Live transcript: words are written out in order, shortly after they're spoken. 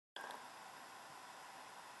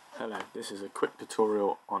Hello, this is a quick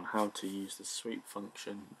tutorial on how to use the sweep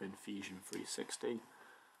function in Fusion 360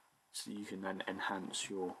 so you can then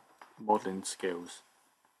enhance your modelling skills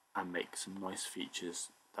and make some nice features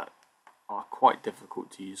that are quite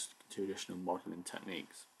difficult to use traditional modelling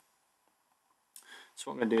techniques.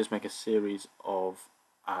 So what I'm going to do is make a series of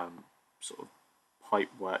sort of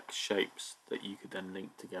pipework shapes that you could then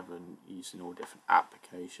link together and use in all different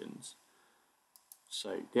applications.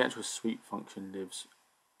 So the actual sweep function lives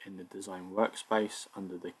in the design workspace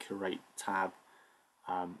under the create tab,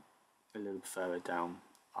 a little further down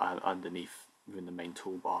underneath within the main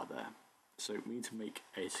toolbar there. So we need to make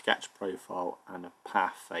a sketch profile and a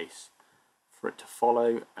path face for it to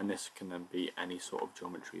follow, and this can then be any sort of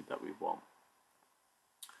geometry that we want.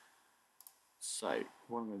 So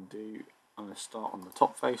what I'm going to do, I'm going to start on the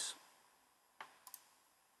top face.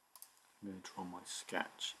 I'm going to draw my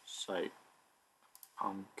sketch. So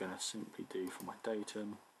I'm going to simply do for my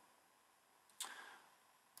datum,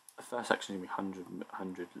 the first section is going to be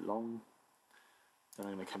 100 long. Then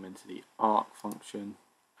I'm going to come into the arc function,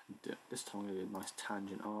 and this time I'm going to do a nice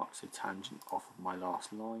tangent arc, so tangent off of my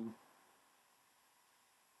last line.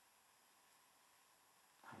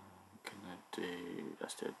 I'm going to do,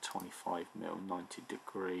 let's do a 25mm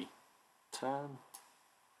 90-degree turn.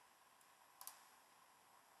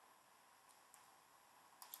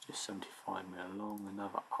 Just 75mm long,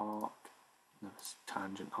 another arc, another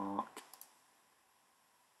tangent arc.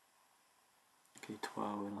 I could do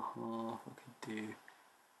 12.5, I could do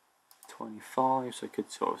 25, so I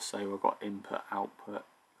could sort of say we've got input output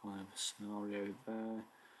kind of a scenario there.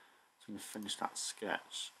 So I'm going to finish that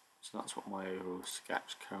sketch. So that's what my overall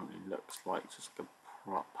sketch currently looks like, just like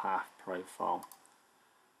a path profile.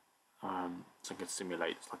 So I could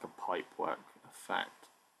simulate it's like a pipework effect.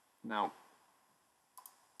 Now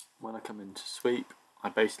when I come into sweep, I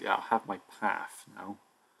basically have my path now.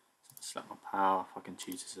 So I select my path, I can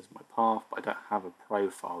choose this as my path, but I don't have a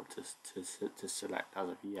profile to select as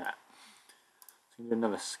of yet. So I'm going to do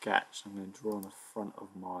another sketch. I'm going to draw on the front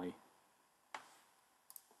of my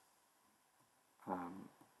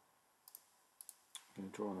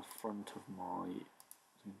front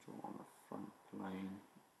plane.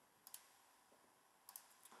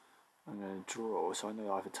 I'm going to draw, so I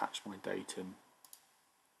know I've attached my datum.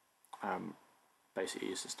 Basically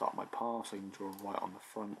is to start my path, so I can draw right on the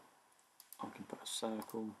front. I can put a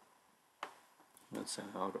circle. Let's say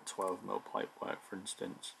I've got 12mm pipework, for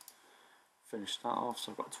instance. Finish that off,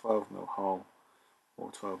 so I've got a 12mm hole or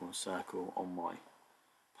 12mm circle on my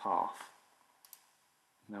path.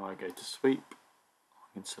 Now I go to sweep,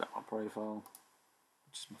 I can select my profile,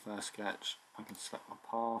 which is my first sketch. I can select my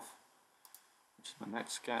path, which is my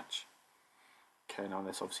next sketch. Okay, now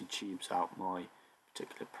this obviously tubes out my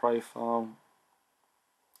particular profile.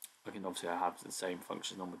 I can obviously have the same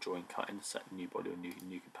function on my drawing, cut, intersect, new body or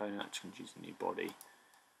new component. I can choose a new body.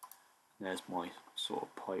 And there's my sort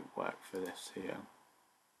of pipe work for this here.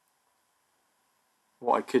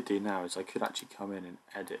 What I could do now is I could actually come in and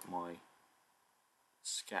edit my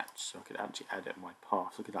sketch, so I could actually edit my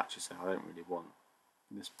path. So I could actually say I don't really want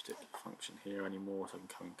this particular function here anymore, so I can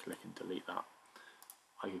come and click and delete that.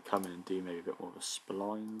 I could come in and do maybe a bit more of a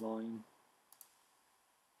spline line.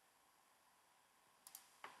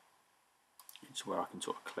 It's where I can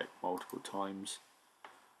sort of click multiple times,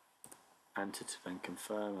 enter to then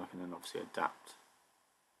confirm. I can then obviously adapt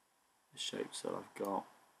the shapes that I've got.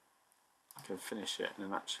 I can finish it, and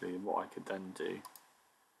then actually what I could then do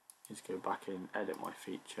is go back in, edit my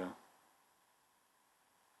feature,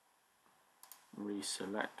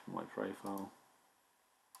 reselect my profile,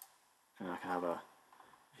 and I can have a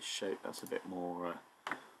shape that's a bit more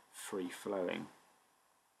free flowing.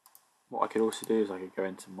 What I could also do is I could go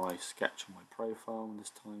into my sketch on my profile, and this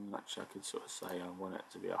time actually I could sort of say I want it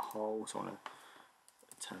to be a hole, so I want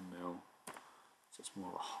a 10mm, so it's more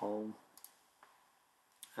of a hole.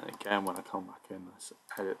 And again, when I come back in,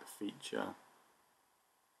 I edit the feature,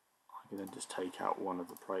 I can then just take out one of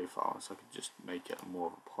the profiles, so I could just make it more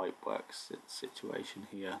of a pipework situation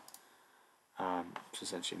here. So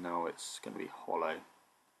essentially now it's going to be hollow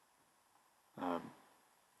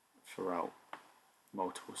throughout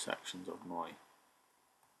multiple sections of my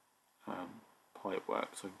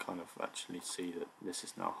pipework, so I can kind of actually see that this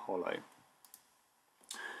is now hollow.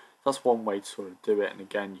 That's one way to sort of do it, and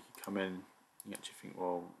again you can come in and you actually think,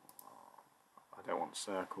 well, I don't want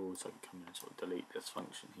circles, so I can come in and sort of delete this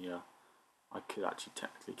function here. I could actually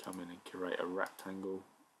technically come in and create a rectangle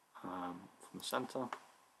from the centre.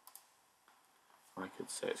 I could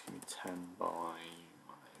say it's going to be 10 by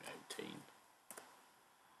 18.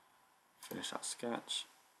 Finish that sketch,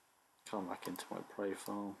 come back into my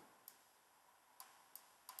profile,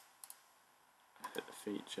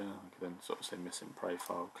 feature. I could then sort of say missing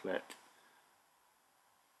profile, click.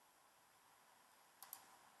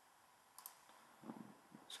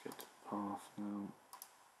 Let's go to the path now.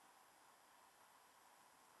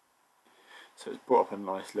 So it's brought up a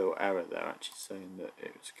nice little error there, actually saying that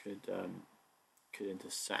it could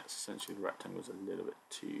intersect. Essentially, the rectangle is a little bit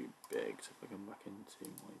too big. So if I come back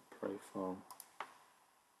into my profile, I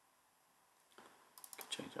could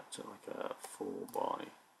change that to like a 4 by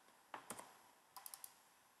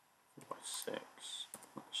 6.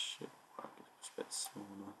 That should work. It's a bit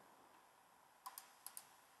smaller.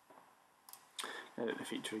 Edit the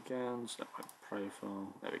feature again. Select my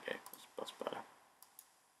profile. There we go. That's better.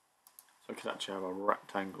 So I could actually have a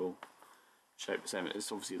rectangle shape the same.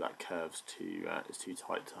 It's obviously that curves too. It's too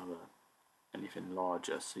tight to have anything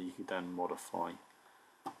larger. So you could then modify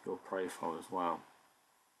your profile as well.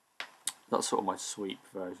 That's sort of my sweep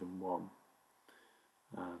version 1.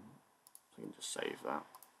 So I can just save that.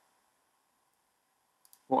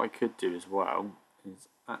 What I could do as well is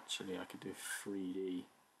actually I could do a 3D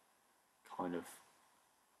kind of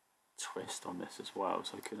twist on this as well.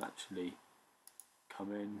 So I could actually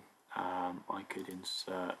come in, I could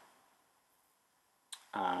insert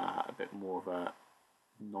a bit more of a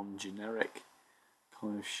non-generic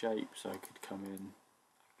kind of shape. So I could come in,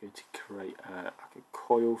 I could create like a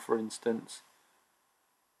coil, for instance,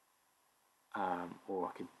 or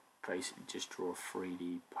I could basically just draw a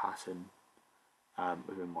 3D pattern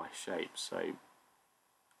within my shape. So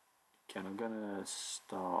again, I'm going to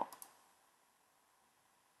start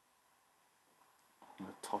on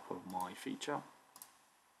the top of my feature.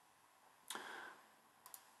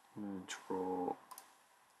 I'm going to draw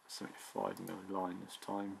a 75mm line this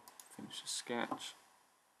time, finish the sketch.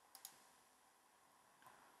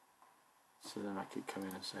 So then I could come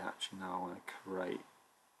in and say, actually now I want to create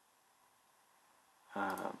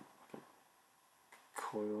like a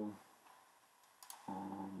coil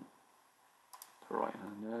on the right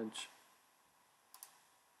hand edge.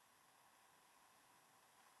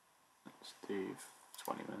 Let's do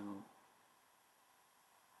 20mm.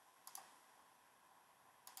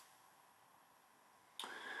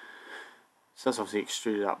 So that's obviously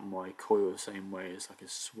extruded out my coil the same way as like a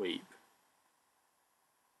sweep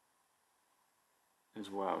as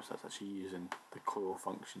well. So that's actually using the coil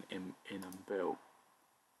function in and built.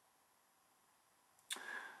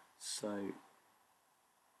 So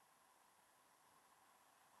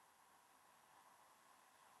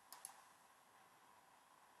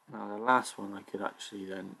now the last one, I could actually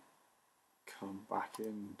then come back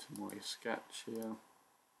into my sketch here.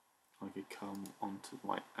 I could come onto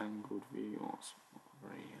my angled view, or it's not a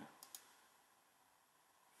very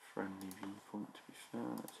friendly viewpoint to be fair.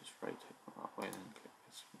 Let's just rotate that way and then click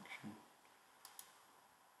this function.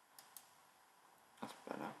 That's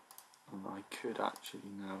better. And I could actually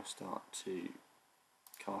now start to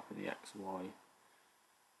come up in the XY.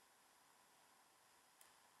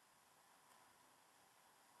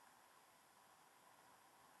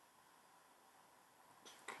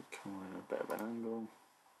 Could come in a bit of an angle.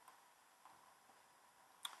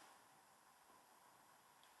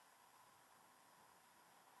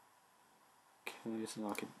 Okay, so now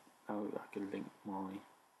I could link my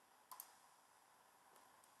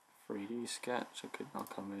 3D sketch. I could now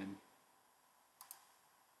come in.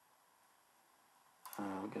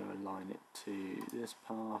 We're going to align it to this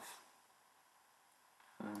path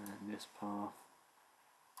and this path.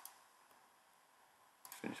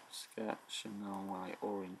 Finish my sketch, and now when I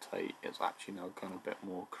orientate, it's actually now gone a bit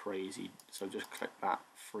more crazy. So just click that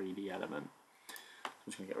 3D element. I'm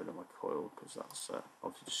just going to get rid of my coil because that's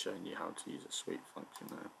obviously just showing you how to use a sweep function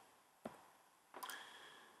there.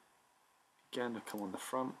 Again, I come on the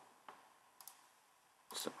front,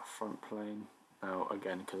 set my front plane. Now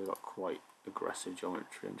again, because I've got quite aggressive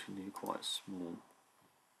geometry, I'm just going to do quite a small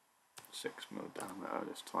 6mm diameter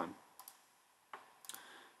this time.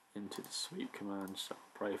 Into the sweep command, set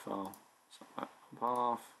my profile, set that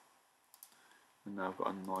path, and now I've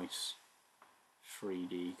got a nice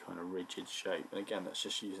 3D kind of rigid shape. And again, that's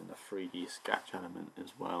just using the 3D sketch element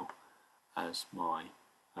as well as my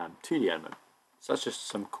 2D element. So that's just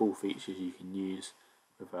some cool features you can use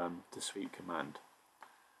with the sweep command.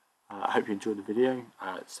 I hope you enjoyed the video.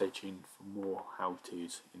 Stay tuned for more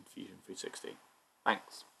how-tos in Fusion 360.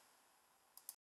 Thanks.